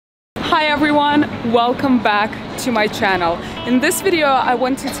Hi everyone, welcome back to my channel. In this video I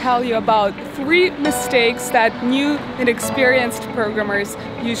want to tell you about 3 mistakes that new and experienced programmers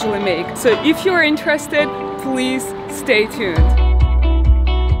usually make. So if you're interested, please stay tuned.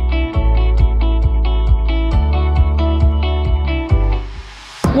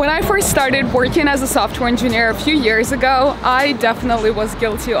 When I first started working as a software engineer a few years ago, I definitely was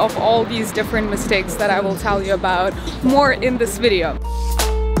guilty of all these different mistakes that I will tell you about more in this video.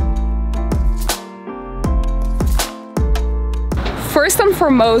 First and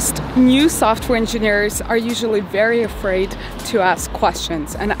foremost, new software engineers are usually very afraid to ask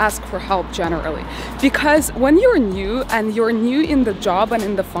questions and ask for help generally. Because when you're new and you're new in the job and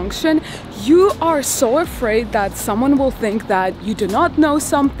in the function, you are so afraid that someone will think that you do not know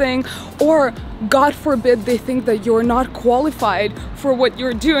something, or God forbid they think that you're not qualified for what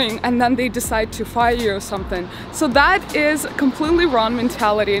you're doing and then they decide to fire you or something. So that is completely wrong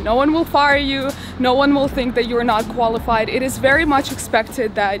mentality. No one will fire you, no one will think that you're not qualified. It is very much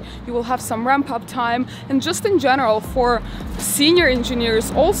expected that you will have some ramp up time, and just in general for senior engineers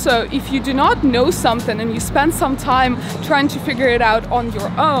also, if you do not know something and you spend some time trying to figure it out on your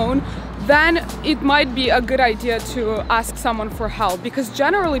own, then it might be a good idea to ask someone for help, because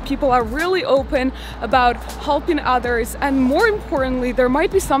generally people are really open about helping others, and more importantly, there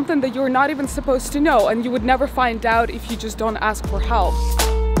might be something that you're not even supposed to know and you would never find out if you just don't ask for help.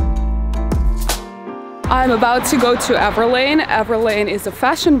 I'm about to go to Everlane. Everlane is a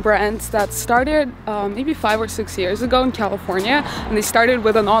fashion brand that started maybe 5 or 6 years ago in California, and they started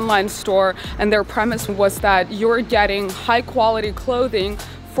with an online store, and their premise was that you're getting high quality clothing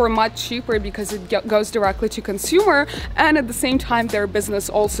for much cheaper because it goes directly to consumer, and at the same time their business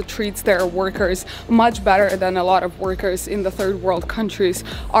also treats their workers much better than a lot of workers in the third world countries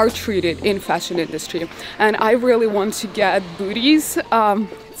are treated in fashion industry. And I really want to get booties.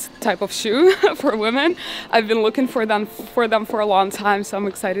 Type of shoe for women. I've been looking for them for a long time, so I'm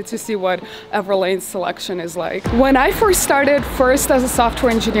excited to see what Everlane's selection is like. When I first started as a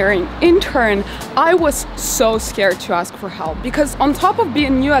software engineering intern, I was so scared to ask for help, because on top of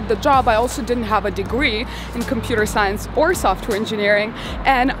being new at the job, I also didn't have a degree in computer science or software engineering,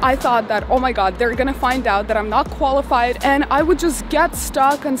 and I thought that, oh my god, they're gonna find out that I'm not qualified, and I would just get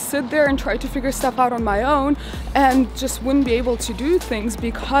stuck and sit there and try to figure stuff out on my own and just wouldn't be able to do things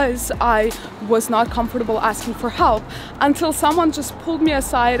because I was not comfortable asking for help, until someone just pulled me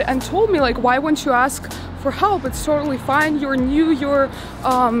aside and told me, like, why wouldn't you ask for help? It's totally fine. You're new,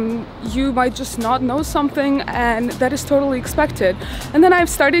 you might just not know something, and that is totally expected. And then I've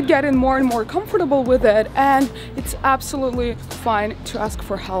started getting more and more comfortable with it, and it's absolutely fine to ask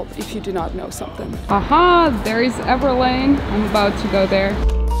for help if you do not know something. Aha, there is Everlane. I'm about to go there.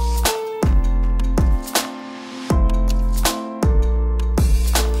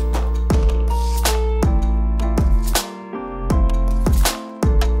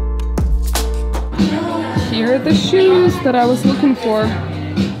 Here are the shoes that I was looking for.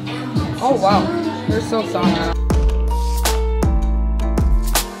 Oh wow, they're so soft.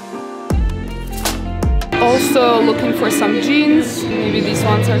 Also looking for some jeans. Maybe these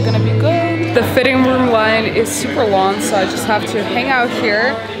ones are gonna be good. The fitting room line is super long, so I just have to hang out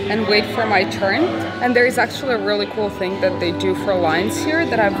here and wait for my turn. And there is actually a really cool thing that they do for lines here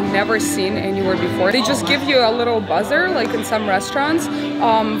that I've never seen anywhere before. They just give you a little buzzer, like in some restaurants,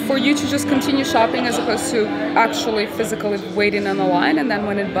 for you to just continue shopping as opposed to actually physically waiting on the line. And then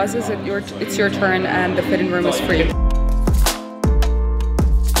when it buzzes, it's your turn and the fitting room is free.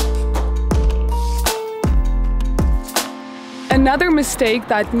 Another mistake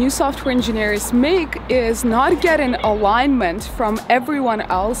that new software engineers make is not getting alignment from everyone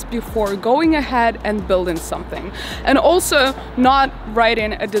else before going ahead and building something. And also not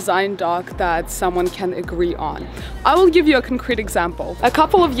writing a design doc that someone can agree on. I will give you a concrete example. A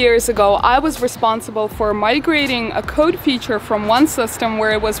couple of years ago, I was responsible for migrating a code feature from one system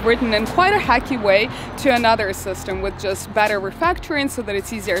where it was written in quite a hacky way to another system with just better refactoring so that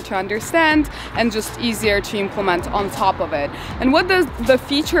it's easier to understand and just easier to implement on top of it. And what the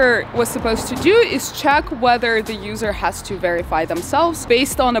feature was supposed to do is check whether the user has to verify themselves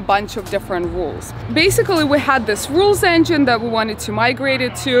based on a bunch of different rules. Basically, we had this rules engine that we wanted to migrate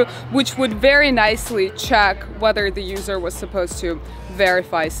it to, which would very nicely check whether the user was supposed to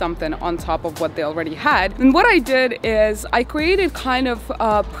verify something on top of what they already had. And what I did is I created kind of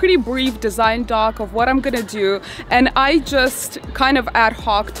a pretty brief design doc of what I'm gonna do, and I just kind of ad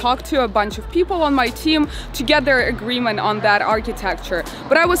hoc talked to a bunch of people on my team to get their agreement on that architecture.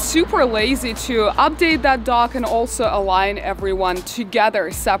 But I was super lazy to update that doc and also align everyone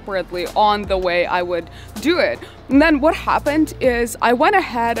together separately on the way I would do it. And then what happened is I went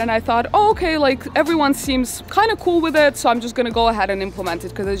ahead and I thought, oh, okay, like everyone seems kind of cool with it, so I'm just gonna go ahead and implement it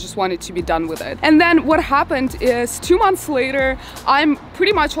because I just wanted to be done with it. And then what happened is 2 months later, I'm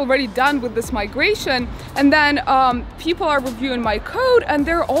pretty much already done with this migration, and then people are reviewing my code and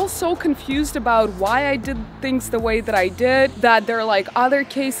they're all so confused about why I did things the way that I did, that there are like other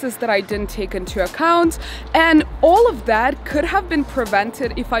cases that I didn't take into account, and all of that could have been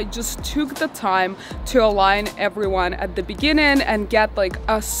prevented if I just took the time to align everyone at the beginning and get like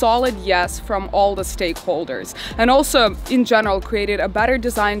a solid yes from all the stakeholders, and also in general created a better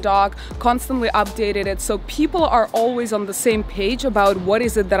design doc, constantly updated it so people are always on the same page about what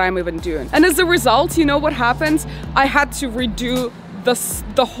is it that I'm even doing. And as a result, you know what happens? I had to redo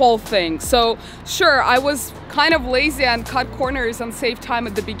the whole thing. So sure, I was kind of lazy and cut corners and save time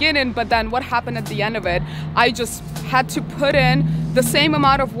at the beginning, but then what happened at the end of it? I just had to put in the same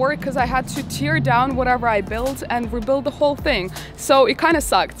amount of work because I had to tear down whatever I built and rebuild the whole thing. So it kind of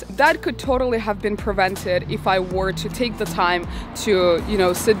sucked. That could totally have been prevented if I were to take the time to, you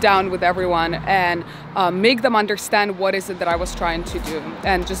know, sit down with everyone and make them understand what is it that I was trying to do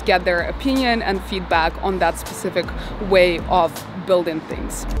and just get their opinion and feedback on that specific way of building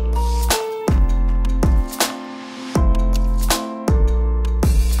things.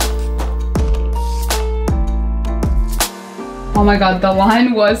 Oh my god, the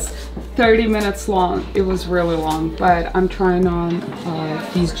line was 30 minutes long. It was really long, but I'm trying on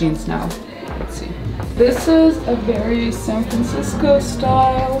these jeans now. Let's see. This is a very San Francisco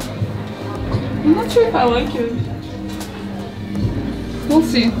style. I'm not sure if I like it. We'll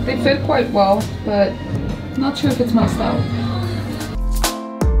see. They fit quite well, but I'm not sure if it's my style.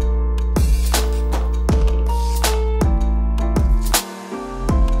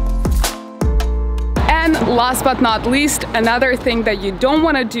 Last but not least, another thing that you don't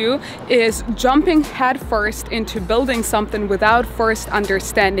want to do is jumping headfirst into building something without first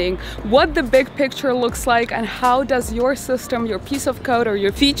understanding what the big picture looks like and how does your system, your piece of code or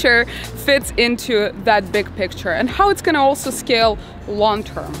your feature fits into that big picture and how it's going to also scale long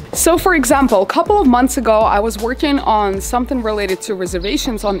term. So for example, a couple of months ago, I was working on something related to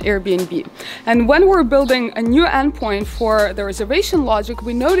reservations on Airbnb. And when we're building a new endpoint for the reservation logic,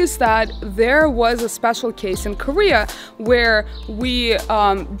 we noticed that there was a special case in Korea where we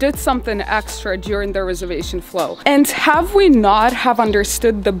did something extra during the reservation flow. And have we not have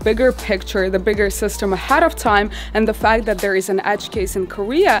understood the bigger picture, the bigger system ahead of time, and the fact that there is an edge case in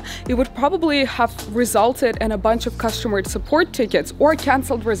Korea, it would probably have resulted in a bunch of customer support tickets or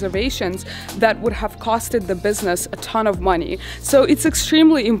canceled reservations that would have costed the business a ton of money. So it's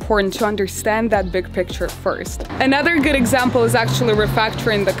extremely important to understand that big picture first. Another good example is actually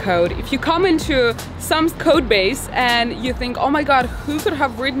refactoring the code. If you come into some code base and you think, oh my god, who could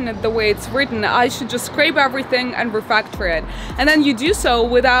have written it the way it's written? I should just scrape everything and refactor it. And then you do so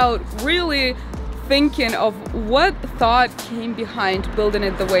without really thinking of what thought came behind building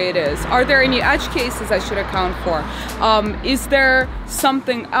it the way it is. Are there any edge cases I should account for? Is there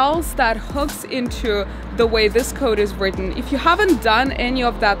something else that hooks into the way this code is written? If you haven't done any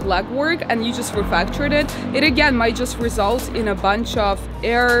of that legwork and you just refactored it, it again might just result in a bunch of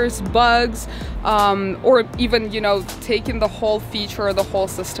errors, bugs, or even, you know, taking the whole feature or the whole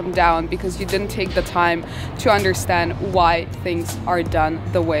system down because you didn't take the time to understand why things are done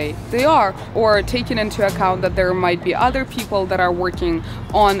the way they are, or taking into account that there might be other people that are working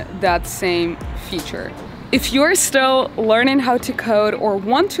on that same feature. If you're still learning how to code or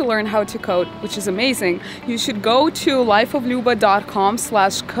want to learn how to code, which is amazing, you should go to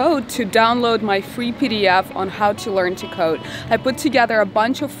lifeofluba.com/code to download my free PDF on how to learn to code. I put together a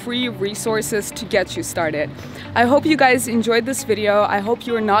bunch of free resources to get you started. I hope you guys enjoyed this video. I hope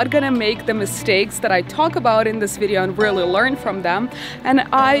you're not gonna make the mistakes that I talk about in this video and really learn from them. And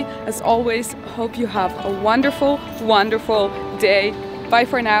I, as always, hope you have a wonderful, wonderful day. Bye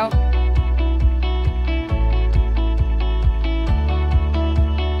for now.